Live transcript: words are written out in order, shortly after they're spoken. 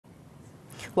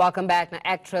Welcome back. Now,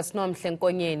 actress Nomhle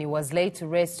Nkonyeni was laid to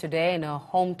rest today in her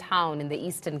hometown in the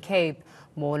Eastern Cape.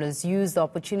 Mourners used the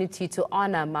opportunity to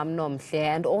honor Mam Nomhle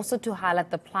and also to highlight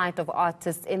the plight of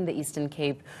artists in the Eastern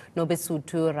Cape.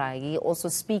 Nobesuthu Rai, also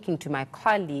speaking to my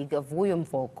colleague Vuyo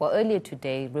Mvoko earlier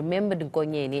today, remembered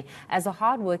Nkonyeni as a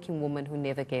hard-working woman who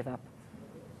never gave up.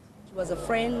 She was a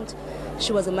friend.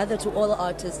 She was a mother to all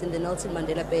artists in the Nelson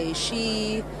Mandela Bay.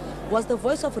 She was the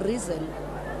voice of reason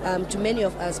to many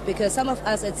of us, because some of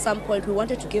us at some point we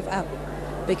wanted to give up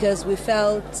because we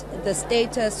felt the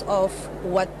status of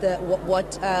what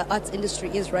arts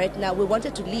industry is right now. We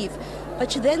wanted to leave,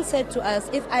 but she then said to us,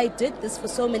 if I did this for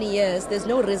so many years, there's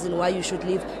no reason why you should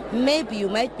leave. Maybe you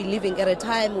might be leaving at a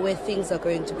time where things are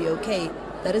going to be okay.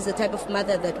 That is the type of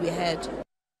mother that we had.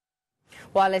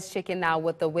 Well, let's check in now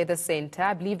with the Weather Center.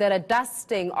 I believe that a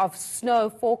dusting of snow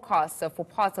forecast for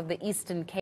parts of the Eastern Cape